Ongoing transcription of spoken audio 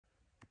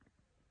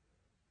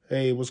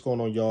Hey, what's going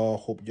on, y'all?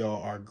 Hope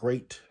y'all are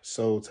great.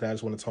 So today I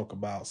just want to talk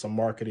about some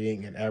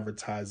marketing and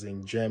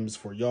advertising gems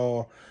for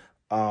y'all.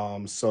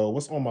 So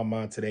what's on my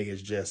mind today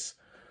is just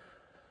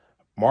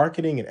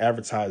marketing and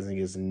advertising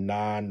is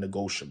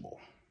non-negotiable.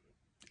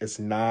 It's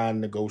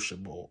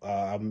non-negotiable.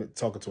 I'm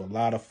talking to a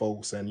lot of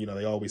folks, and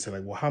they always say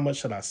like, "Well, how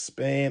much should I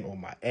spend on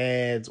my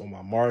ads, on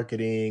my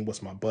marketing?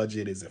 What's my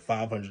budget? Is it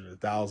 500,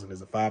 1,000?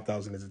 Is it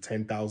 5,000? Is it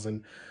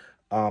 10,000?"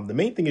 The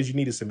main thing is you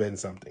need to spend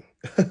something.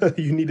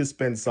 You need to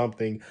spend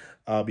something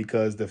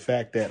because the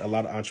fact that a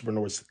lot of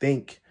entrepreneurs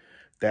think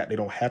that they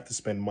don't have to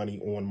spend money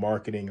on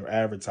marketing or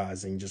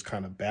advertising just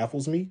kind of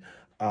baffles me.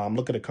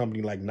 Look at a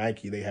company like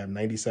Nike. They have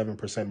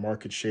 97%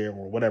 market share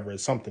or whatever.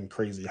 It's something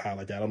crazy high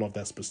like that. I don't know if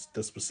that's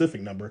the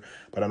specific number,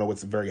 but I know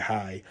it's very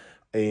high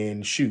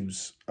in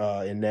shoes,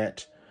 in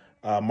that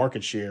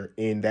market share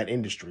in that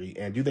industry.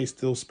 And do they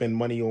still spend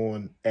money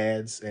on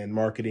ads and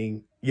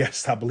marketing?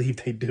 Yes, I believe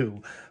they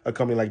do. A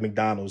company like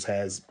McDonald's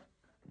has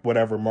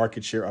whatever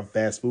market share of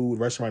fast food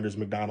restaurant. There's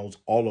McDonald's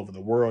all over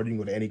the world. You can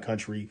go to any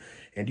country,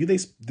 and do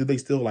they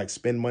still like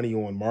spend money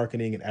on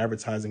marketing and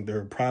advertising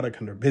their product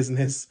and their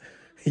business?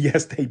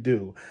 Yes, they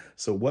do.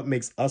 So what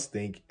makes us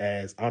think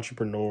as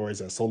entrepreneurs,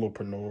 as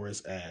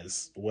solopreneurs,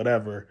 as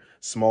whatever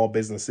small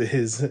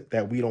businesses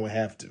that we don't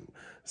have to?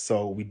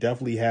 So we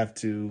definitely have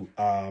to.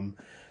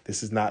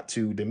 This is not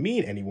to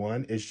demean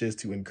anyone. It's just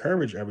to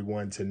encourage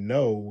everyone to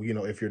know,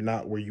 if you're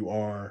not where you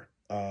are,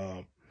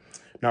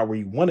 not where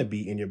you want to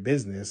be in your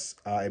business,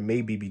 it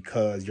may be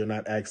because you're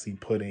not actually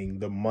putting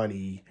the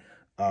money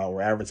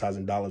or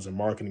advertising dollars or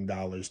marketing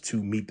dollars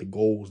to meet the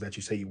goals that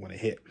you say you want to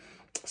hit.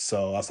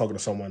 So I was talking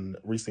to someone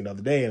recently the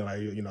other day, and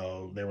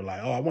they were like,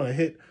 "Oh, I want to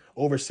hit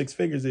over six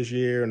figures this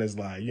year," and it's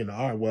like, all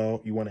right,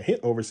 well, you want to hit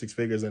over six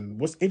figures, and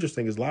what's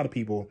interesting is a lot of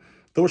people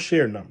they'll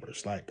share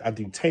numbers. Like I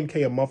do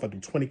 10K a month, I do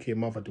 20K a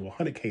month, I do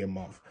 100K a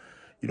month,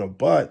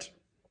 but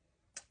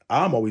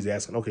I'm always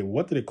asking, okay,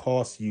 what did it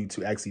cost you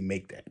to actually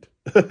make that?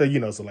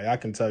 So like I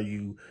can tell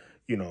you,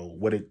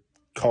 what it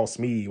cost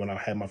me when I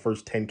had my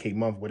first 10K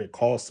month, what it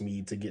cost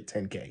me to get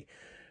 10K.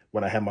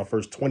 When I had my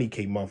first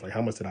 20K month, like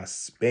how much did I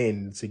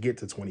spend to get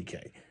to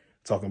 20K?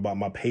 Talking about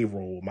my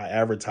payroll, my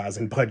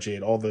advertising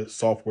budget, all the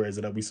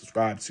softwares that we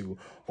subscribe to,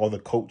 all the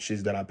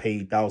coaches that I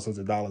paid thousands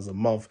of dollars a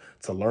month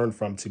to learn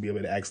from to be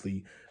able to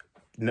actually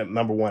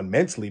number one,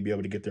 mentally be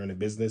able to get there in the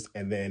business,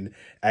 and then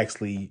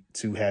actually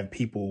to have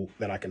people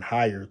that I can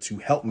hire to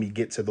help me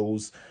get to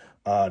those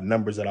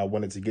numbers that I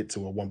wanted to get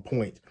to at one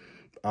point.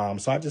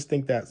 So I just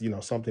think that's,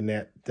 something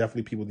that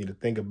definitely people need to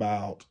think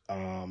about,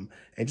 and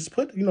just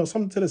put,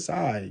 something to the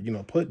side,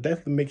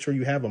 definitely make sure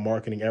you have a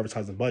marketing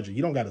advertising budget.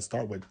 You don't got to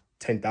start with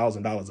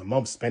 $10,000 a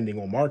month spending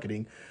on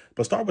marketing,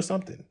 but start with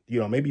something,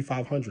 maybe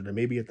 500 or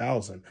maybe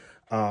 1,000.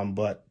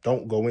 But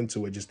don't go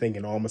into it just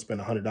thinking, oh, I'm gonna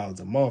spend $100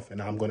 a month and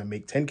I'm going to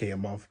make 10K a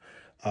month.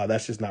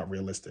 That's just not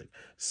realistic.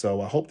 So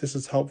I hope this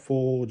is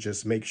helpful.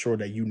 Just make sure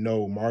that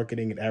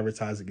marketing and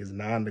advertising is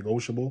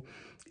non-negotiable.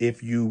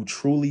 If you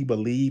truly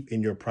believe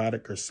in your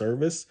product or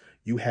service,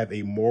 you have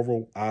a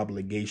moral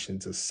obligation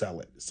to sell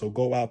it. So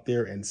go out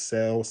there and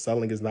sell.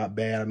 Selling is not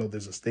bad. I know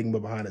there's a stigma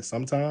behind it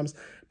sometimes,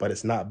 but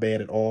it's not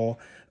bad at all.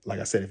 Like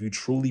I said, if you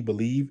truly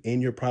believe in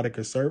your product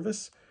or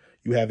service,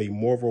 you have a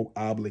moral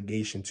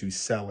obligation to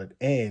sell it.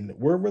 And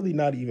we're really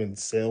not even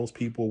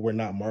salespeople. We're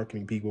not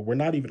marketing people. We're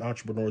not even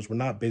entrepreneurs. We're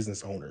not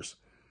business owners.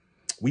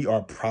 We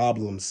are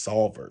problem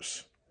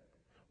solvers.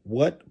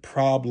 What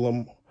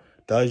problem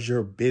does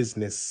your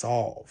business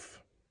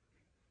solve?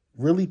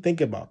 Really think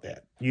about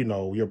that.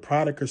 Your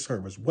product or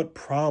service, what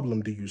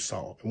problem do you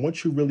solve? And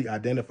once you really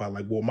identify,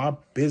 like, well, my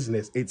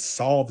business, it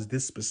solves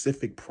this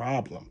specific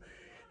problem,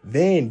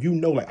 then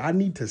like I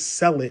need to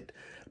sell it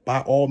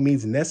by all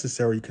means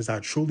necessary because I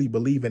truly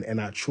believe in and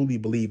I truly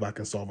believe I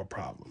can solve a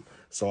problem.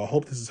 So I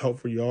hope this is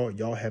helpful for y'all.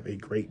 Y'all have a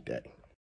great day.